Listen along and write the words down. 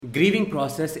Grieving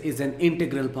process is an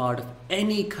integral part of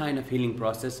any kind of healing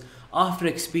process after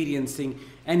experiencing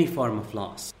any form of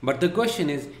loss. But the question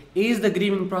is the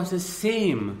grieving process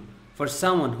same for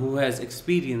someone who has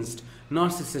experienced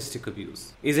narcissistic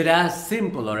abuse? Is it as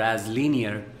simple or as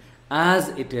linear as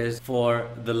it is for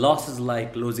the losses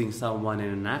like losing someone in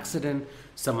an accident,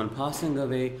 someone passing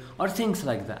away, or things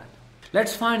like that?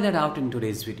 Let's find that out in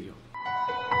today's video.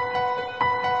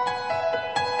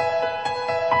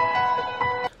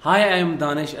 Hi, I am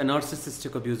Danish, a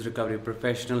narcissistic abuse recovery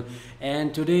professional,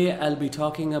 and today I'll be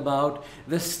talking about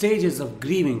the stages of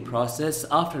grieving process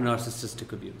after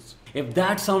narcissistic abuse. If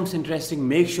that sounds interesting,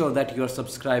 make sure that you're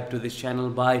subscribed to this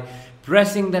channel by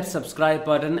pressing that subscribe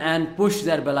button and push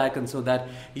that bell icon so that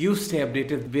you stay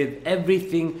updated with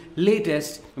everything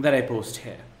latest that I post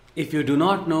here. If you do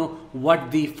not know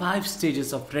what the 5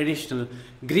 stages of traditional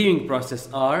grieving process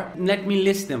are, let me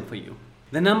list them for you.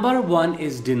 The number 1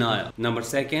 is denial. Number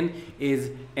 2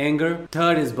 is anger.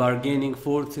 3rd is bargaining.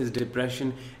 4th is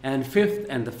depression. And 5th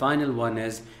and the final one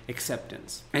is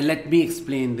acceptance. And let me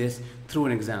explain this through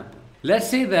an example. Let's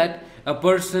say that a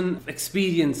person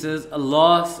experiences a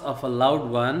loss of a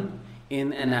loved one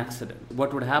in an accident.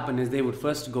 What would happen is they would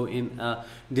first go in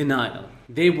denial.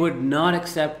 They would not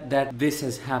accept that this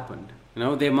has happened.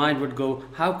 Their mind would go,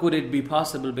 how could it be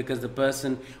possible, because the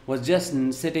person was just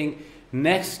sitting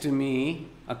next to me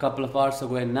a couple of hours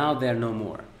ago and now they're no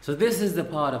more. So this is the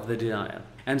part of the denial.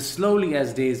 And slowly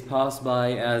as days pass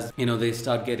by, as they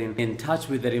start getting in touch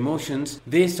with their emotions,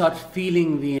 they start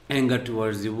feeling the anger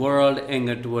towards the world,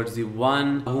 anger towards the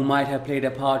one who might have played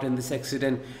a part in this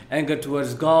accident, anger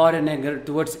towards God, and anger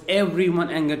towards everyone,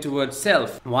 anger towards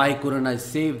self. Why couldn't I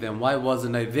save them? Why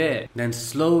wasn't I there? Then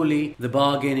slowly the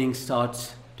bargaining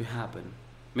starts to happen.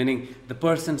 Meaning the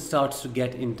person starts to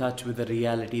get in touch with the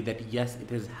reality that yes, it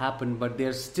has happened, but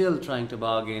they're still trying to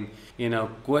bargain,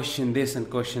 question this and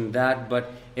question that,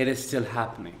 but it is still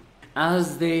happening.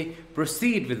 As they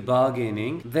proceed with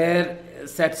bargaining, there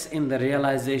sets in the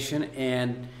realization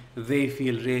and they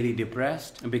feel really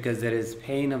depressed because there is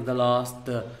pain of the loss,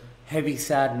 the heavy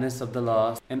sadness of the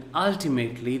loss, and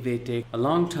ultimately they take a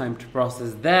long time to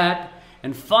process that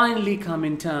and finally come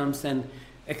in terms and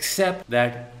accept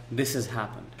that this has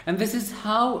happened. And this is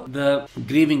how the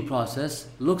grieving process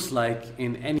looks like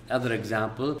in any other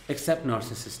example except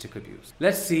narcissistic abuse.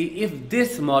 Let's see if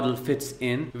this model fits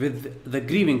in with the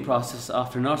grieving process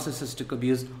after narcissistic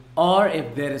abuse, or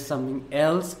if there is something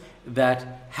else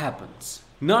that happens.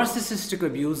 Narcissistic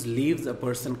abuse leaves a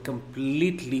person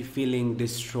completely feeling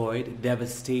destroyed,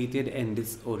 devastated, and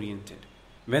disoriented.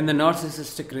 When the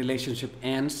narcissistic relationship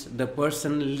ends, the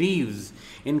person leaves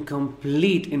in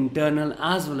complete internal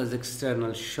as well as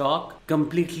external shock,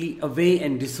 completely away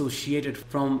and dissociated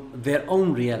from their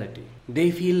own reality.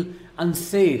 They feel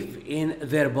unsafe in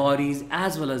their bodies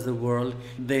as well as the world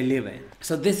they live in.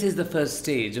 So this is the first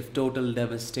stage of total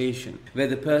devastation, where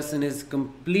the person is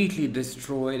completely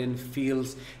destroyed and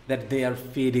feels that they are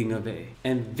fading away.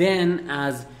 And then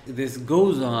as this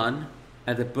goes on,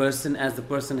 as the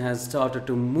person has started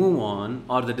to move on,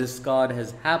 or the discard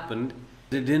has happened,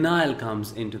 the denial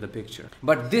comes into the picture.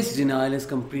 But this denial is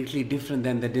completely different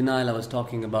than the denial I was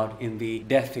talking about in the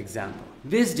death example.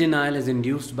 This denial is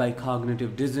induced by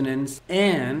cognitive dissonance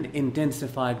and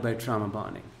intensified by trauma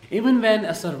bonding. Even when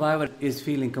a survivor is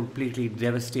feeling completely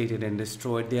devastated and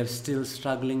destroyed, they are still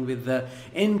struggling with the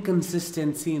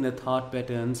inconsistency in the thought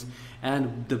patterns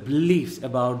and the beliefs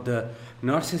about the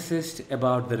narcissist,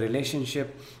 about the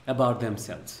relationship, about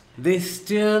themselves. They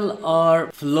still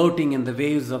are floating in the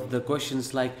waves of the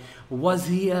questions like, was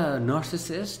he a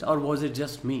narcissist or was it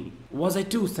just me? Was I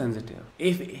too sensitive?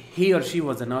 If he or she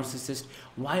was a narcissist,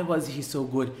 why was he so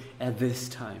good at this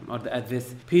time or at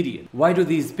this period? Why do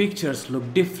these pictures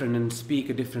look different and speak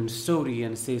a different story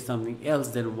and say something else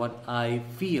than what I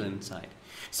feel inside?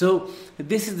 So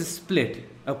this is the split.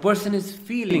 A person is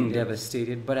feeling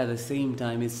devastated, but at the same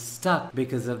time is stuck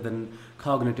because of the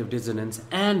cognitive dissonance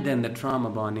and then the trauma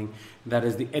bonding, that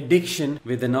is the addiction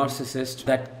with the narcissist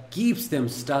that keeps them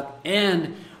stuck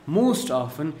and most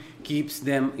often keeps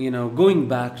them going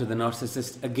back to the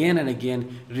narcissist again and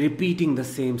again, repeating the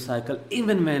same cycle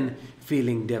even when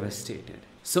feeling devastated.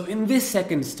 So in this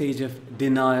second stage of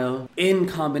denial, in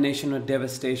combination with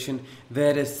devastation,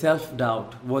 there is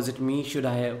self-doubt. Was it me? Should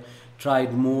I have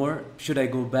tried more? Should I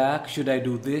go back? Should I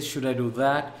do this? Should I do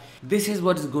that? This is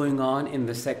what is going on in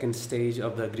the second stage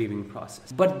of the grieving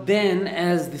process. But then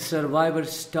as the survivor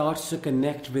starts to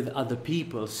connect with other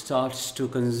people, starts to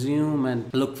consume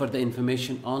and look for the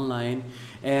information online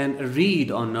and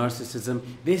read on narcissism,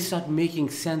 they start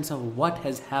making sense of what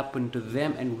has happened to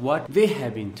them and what they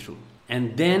have been through.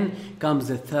 And then comes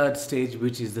the third stage,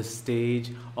 which is the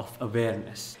stage of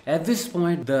awareness. At this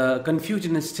point, the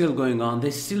confusion is still going on.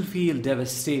 They still feel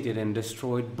devastated and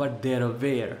destroyed, but they're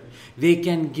aware. They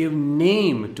can give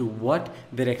name to what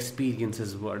their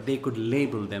experiences were. They could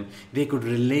label them. They could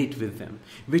relate with them.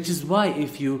 Which is why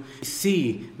if you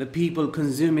see the people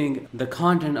consuming the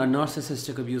content of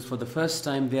narcissistic abuse for the first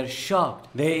time, they're shocked.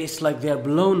 It's like they're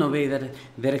blown away that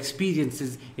their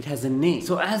experiences, it has a name.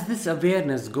 So as this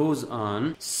awareness goes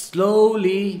on,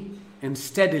 slowly and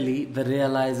steadily the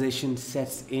realization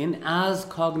sets in as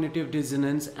cognitive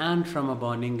dissonance and trauma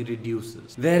bonding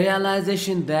reduces. The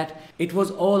realization that it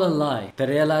was all a lie. The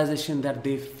realization that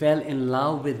they fell in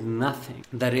love with nothing.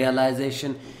 The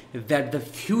realization that the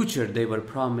future they were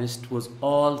promised was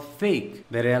all fake.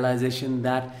 The realization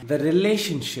that the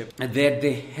relationship that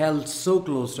they held so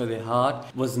close to their heart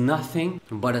was nothing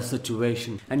but a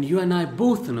situation. And you and I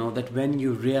both know that when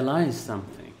you realize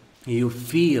something, you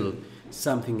feel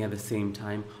something at the same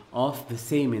time of the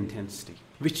same intensity.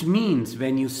 Which means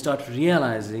when you start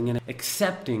realizing and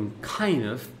accepting kind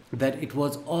of that it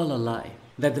was all a lie,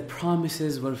 that the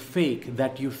promises were fake,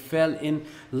 that you fell in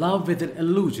love with an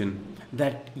illusion,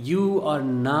 that you are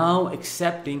now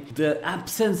accepting the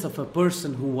absence of a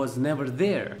person who was never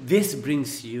there. This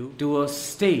brings you to a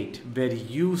state where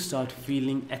you start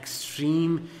feeling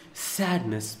extreme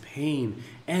sadness, pain,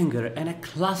 anger, and a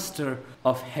cluster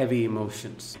of heavy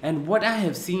emotions. And what I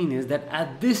have seen is that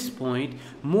at this point,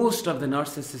 most of the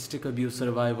narcissistic abuse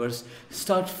survivors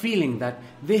start feeling that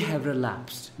they have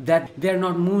relapsed, that they're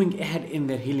not moving ahead in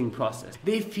their healing process.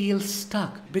 They feel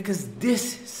stuck because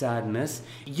this sadness,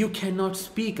 you cannot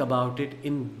speak about it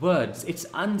in words. It's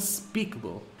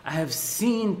unspeakable. I have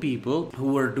seen people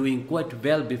who were doing quite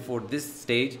well before this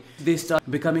stage, they start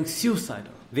becoming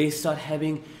suicidal. They start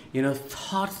having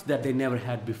thoughts that they never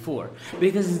had before.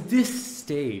 Because this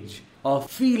stage of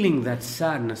feeling that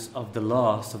sadness of the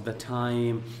loss of the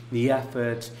time, the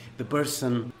effort, the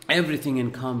person, everything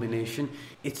in combination,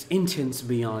 it's intense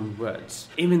beyond words.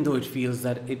 Even though it feels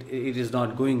that it is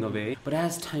not going away, but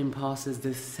as time passes,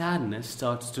 this sadness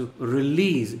starts to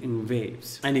release in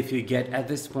waves. And if you get, at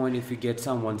this point, if you get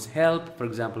someone's help, for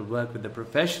example, work with a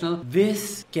professional,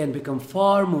 this can become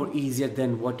far more easier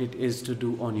than what it is to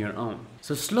do on your own.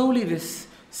 So slowly this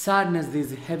sadness,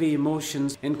 these heavy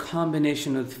emotions in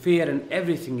combination with fear and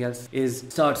everything else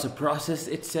starts to process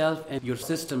itself, and your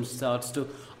system starts to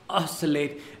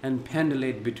oscillate and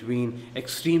pendulate between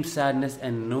extreme sadness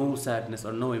and no sadness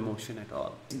or no emotion at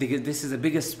all. This is the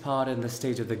biggest part in the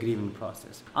stage of the grieving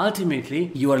process.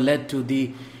 Ultimately, you are led to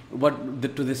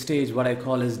the stage what I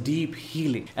call as deep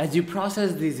healing. As you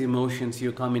process these emotions,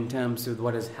 you come in terms with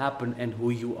what has happened and who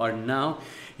you are now.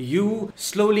 You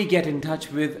slowly get in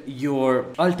touch with your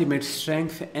ultimate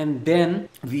strength and then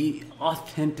the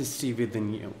authenticity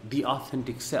within you, the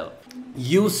authentic self.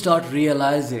 You start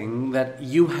realizing that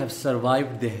you have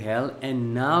survived the hell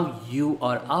and now you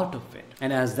are out of it.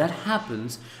 And as that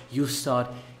happens, you start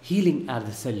healing at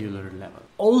the cellular level.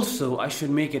 Also, I should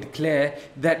make it clear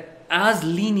that as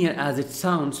linear as it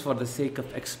sounds for the sake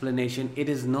of explanation, it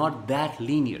is not that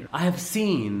linear. I have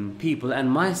seen people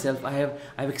and myself, I've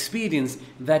experienced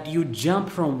that you jump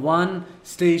from one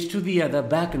stage to the other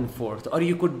back and forth, or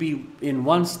you could be in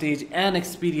one stage and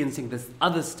experiencing this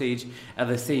other stage at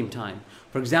the same time.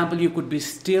 For example, you could be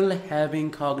still having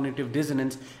cognitive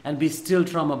dissonance and be still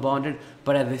trauma bonded,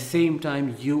 but at the same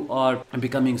time you are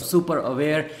becoming super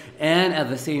aware and at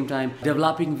the same time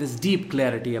developing this deep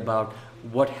clarity about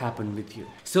what happened with you.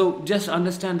 So just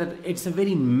understand that it's a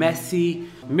very messy,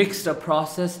 mixed up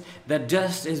process that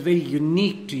just is very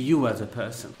unique to you as a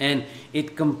person, and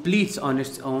it completes on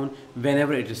its own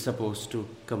whenever it is supposed to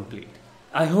complete.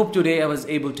 I hope today I was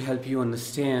able to help you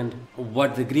understand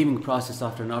what the grieving process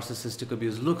after narcissistic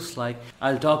abuse looks like.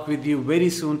 I'll talk with you very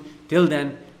soon. Till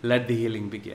then, let the healing begin.